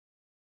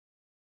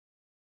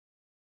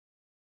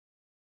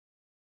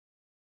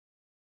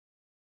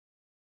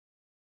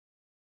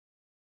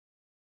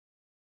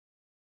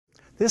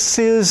This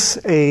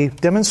is a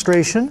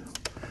demonstration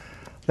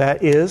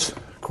that is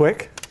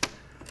quick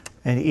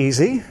and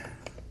easy.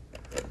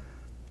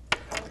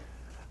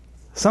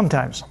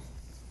 Sometimes.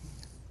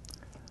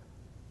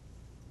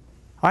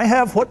 I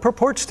have what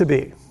purports to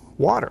be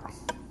water.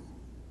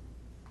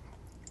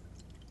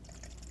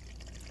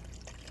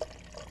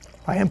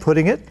 I am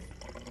putting it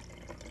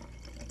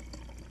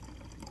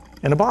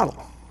in a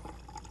bottle.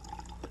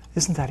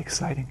 Isn't that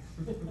exciting?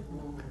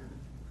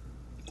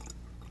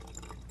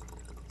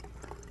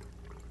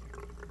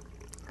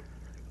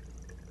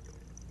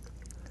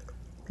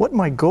 What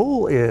my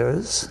goal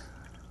is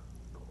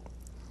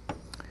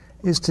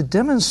to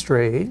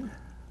demonstrate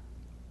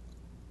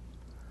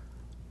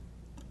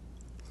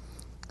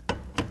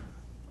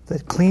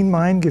that clean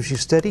mind gives you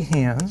steady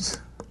hands,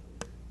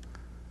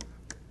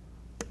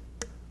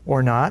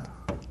 or not,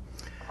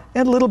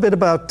 and a little bit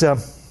about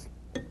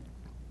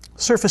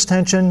surface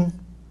tension,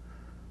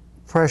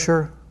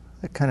 pressure,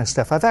 that kind of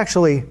stuff. I've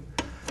actually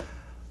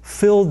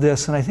filled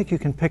this, and I think you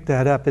can pick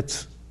that up.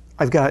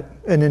 I've got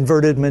an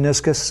inverted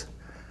meniscus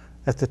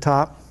at the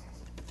top.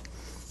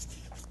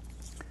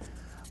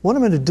 What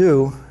I'm going to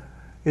do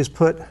is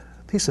put a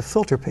piece of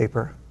filter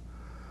paper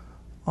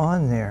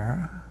on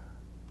there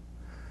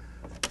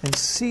and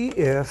see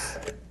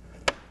if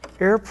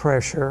air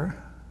pressure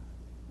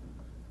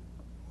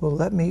will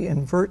let me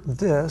invert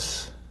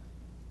this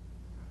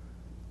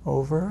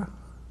over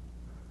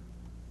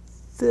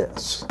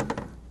this.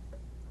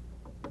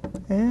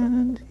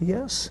 And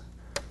yes,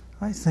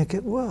 I think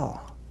it will.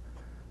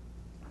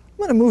 I'm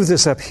going to move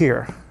this up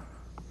here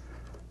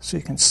so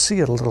you can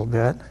see it a little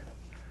bit.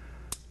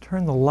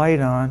 Turn the light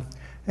on.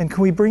 And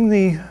can we bring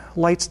the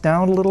lights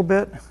down a little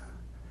bit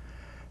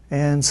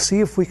and see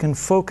if we can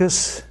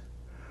focus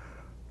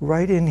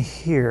right in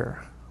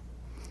here?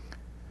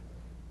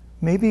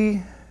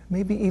 Maybe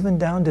even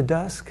down to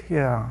dusk.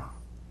 Yeah,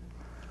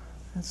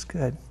 that's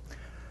good.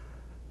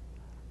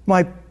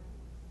 My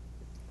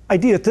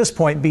idea at this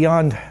point,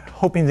 beyond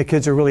hoping the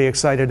kids are really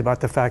excited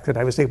about the fact that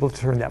I was able to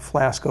turn that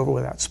flask over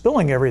without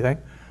spilling everything,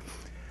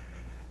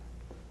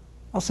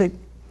 I'll say,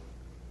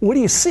 what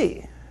do you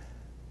see?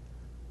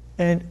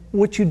 And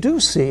what you do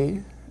see,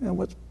 and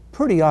what's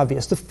pretty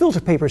obvious, the filter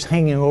paper's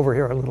hanging over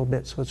here a little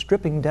bit, so it's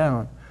dripping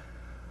down.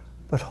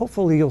 But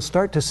hopefully you'll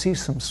start to see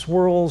some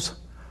swirls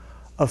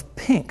of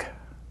pink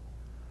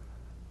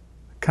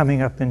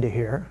coming up into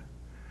here.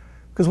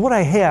 Because what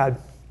I had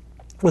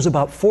was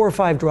about 4 or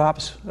 5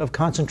 drops of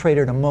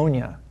concentrated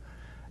ammonia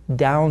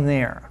down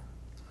there.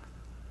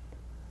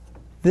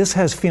 This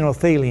has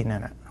phenolphthalein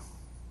in it.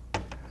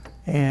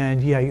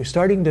 And yeah, you're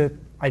starting to,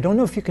 I don't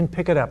know if you can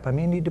pick it up. I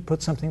may need to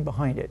put something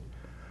behind it.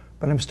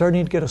 But I'm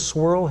starting to get a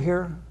swirl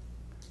here.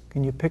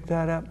 Can you pick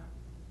that up?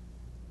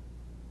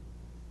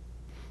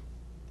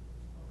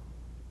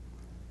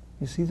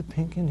 You see the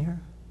pink in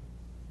here?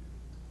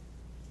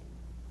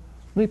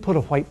 Let me put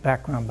a white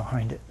background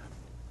behind it.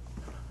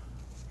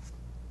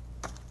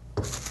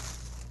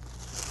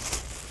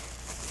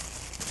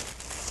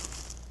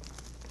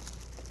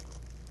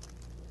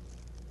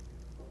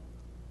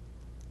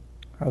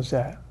 How's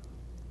that?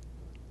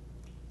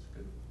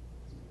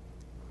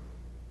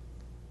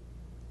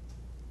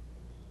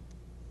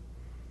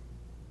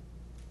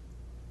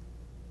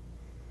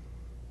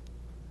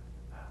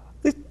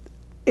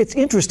 It's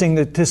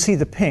interesting to see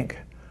the pink,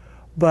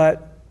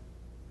 but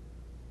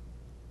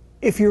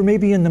if you're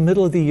maybe in the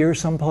middle of the year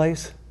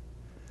someplace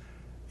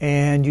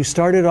and you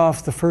started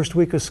off the first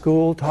week of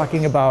school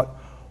talking about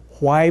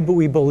why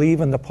we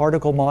believe in the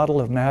particle model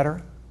of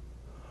matter,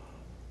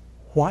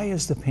 why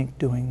is the pink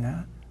doing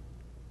that?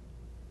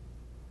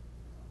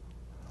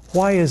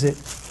 Why is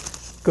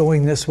it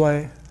going this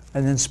way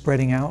and then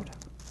spreading out?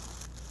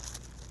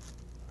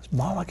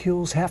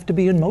 Molecules have to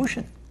be in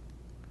motion.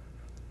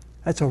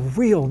 That's a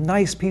real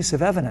nice piece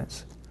of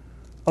evidence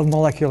of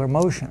molecular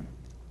motion.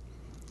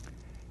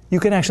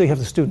 You can actually have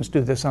the students do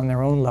this on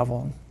their own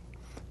level,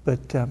 but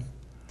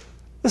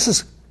this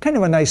is kind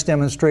of a nice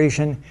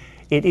demonstration.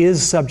 It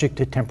is subject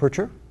to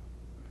temperature.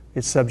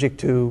 It's subject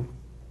to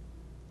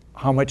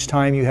how much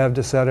time you have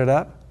to set it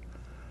up.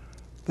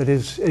 But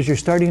as you're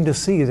starting to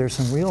see, there's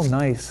some real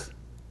nice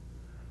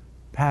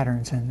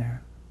patterns in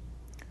there.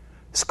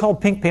 It's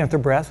called Pink Panther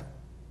breath.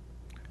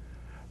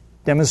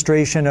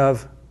 Demonstration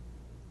of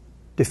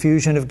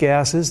diffusion of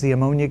gases, the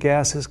ammonia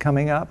gases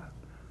coming up,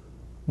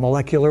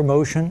 molecular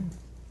motion.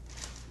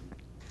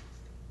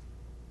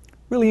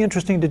 Really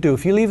interesting to do.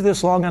 If you leave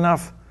this long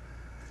enough,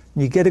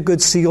 you get a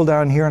good seal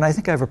down here, and I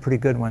think I have a pretty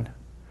good one.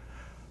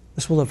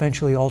 This will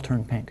eventually all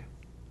turn pink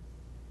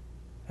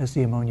as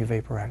the ammonia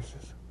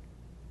vaporizes.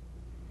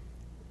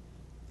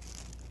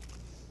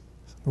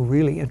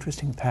 Really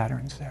interesting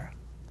patterns there.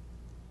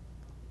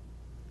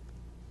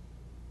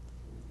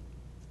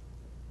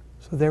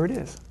 So there it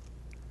is.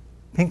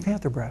 Pink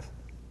Panther breath.